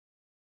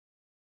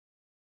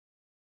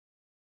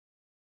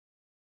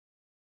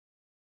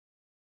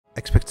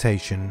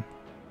Expectation.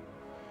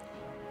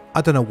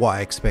 I don't know what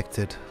I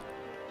expected.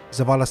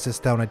 Zavala sits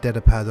down a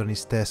datapad on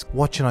his desk,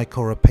 watching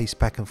Ikora pace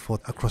back and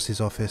forth across his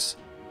office.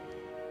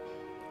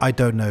 I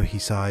don't know, he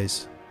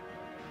sighs.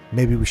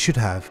 Maybe we should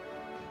have.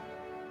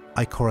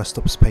 Ikora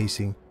stops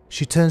pacing.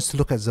 She turns to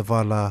look at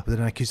Zavala with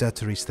an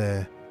accusatory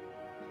stare.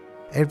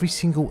 Every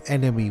single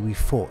enemy we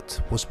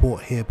fought was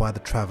brought here by the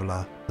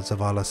Traveller,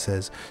 Zavala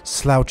says,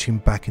 slouching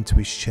back into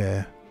his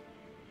chair.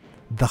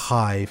 The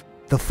Hive,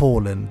 the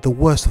Fallen, the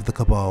worst of the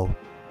Cabal.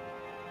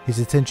 His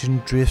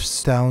attention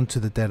drifts down to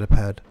the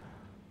datapad.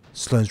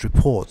 Sloane's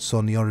reports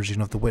on the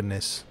origin of the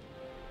witness.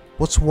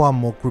 What's one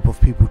more group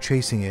of people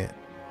chasing it?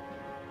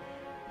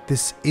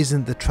 This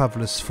isn't the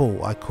Traveller's fault,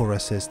 Ikora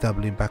says,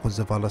 dabbling back on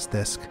Zavala's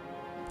desk.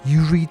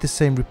 You read the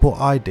same report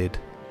I did.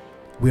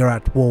 We are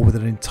at war with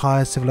an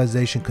entire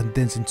civilization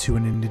condensed into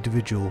an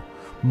individual,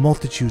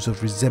 multitudes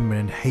of resentment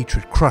and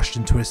hatred crushed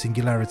into a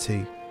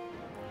singularity.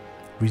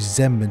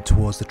 Resentment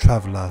towards the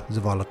Traveller,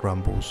 Zavala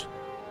grumbles.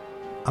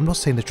 I'm not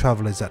saying the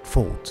Traveller is at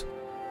fault.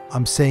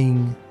 I'm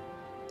saying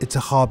it's a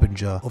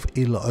harbinger of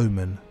ill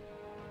omen.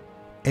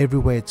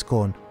 Everywhere it's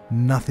gone,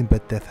 nothing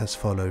but death has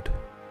followed.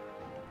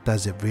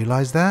 Does it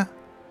realize that?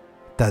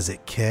 Does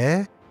it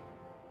care?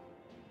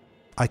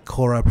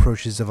 Ikora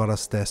approaches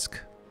Zavala's desk.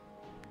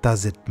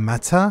 Does it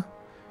matter?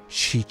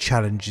 She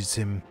challenges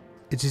him.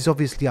 It is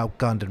obviously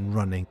outgunned and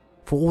running.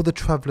 For all the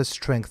Traveller's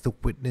strength, the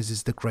witness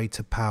is the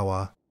greater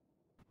power.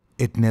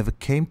 It never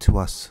came to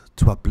us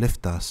to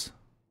uplift us.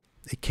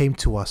 It came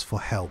to us for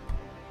help.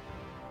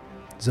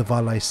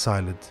 Zavala is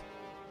silent.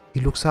 He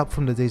looks up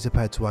from the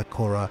datapad to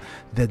Ikora,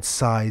 then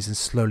sighs and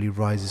slowly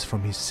rises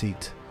from his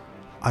seat.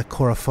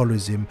 Ikora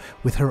follows him,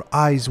 with her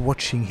eyes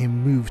watching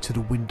him move to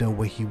the window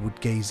where he would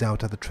gaze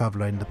out at the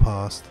Traveller in the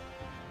past.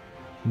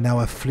 Now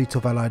a fleet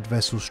of allied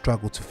vessels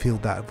struggle to fill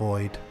that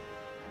void.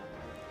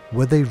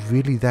 Were they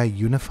really that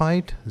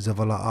unified?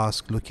 Zavala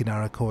asked, looking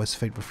at Ikora's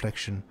faint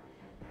reflection.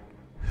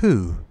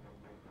 Who?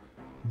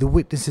 The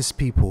witness's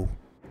people.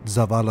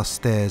 Zavala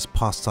stares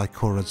past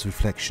Ikora's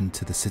reflection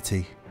to the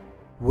city.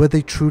 Were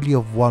they truly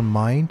of one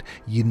mind,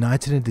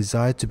 united in a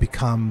desire to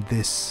become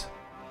this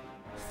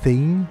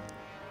thing?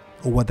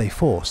 Or were they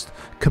forced,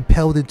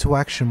 compelled into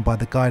action by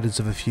the guidance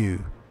of a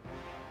few?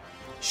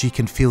 She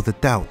can feel the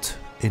doubt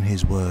in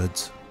his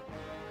words.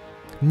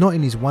 Not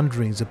in his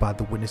wonderings about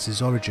the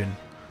witness's origin,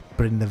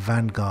 but in the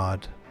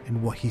vanguard,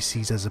 in what he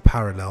sees as a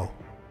parallel.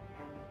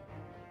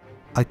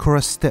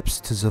 Ikora steps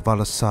to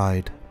Zavala's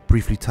side,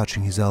 briefly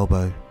touching his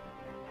elbow.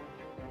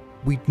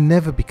 We'd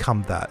never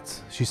become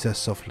that, she says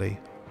softly.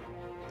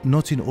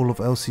 Not in all of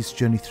Elsie's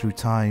journey through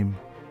time,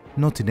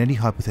 not in any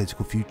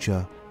hypothetical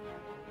future.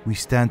 We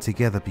stand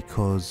together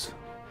because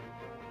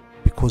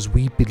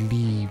we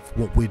believe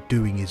what we're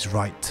doing is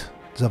right,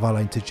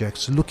 Zavala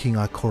interjects, looking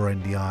Ikora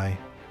in the eye.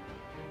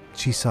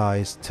 She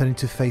sighs, turning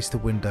to face the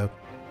window.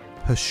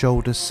 Her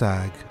shoulders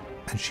sag,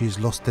 and she is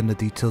lost in the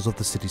details of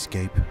the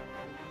cityscape.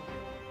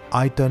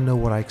 I don't know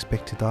what I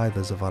expected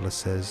either, Zavala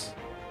says.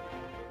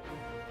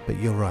 But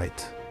you're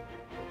right.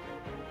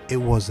 It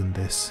wasn't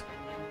this.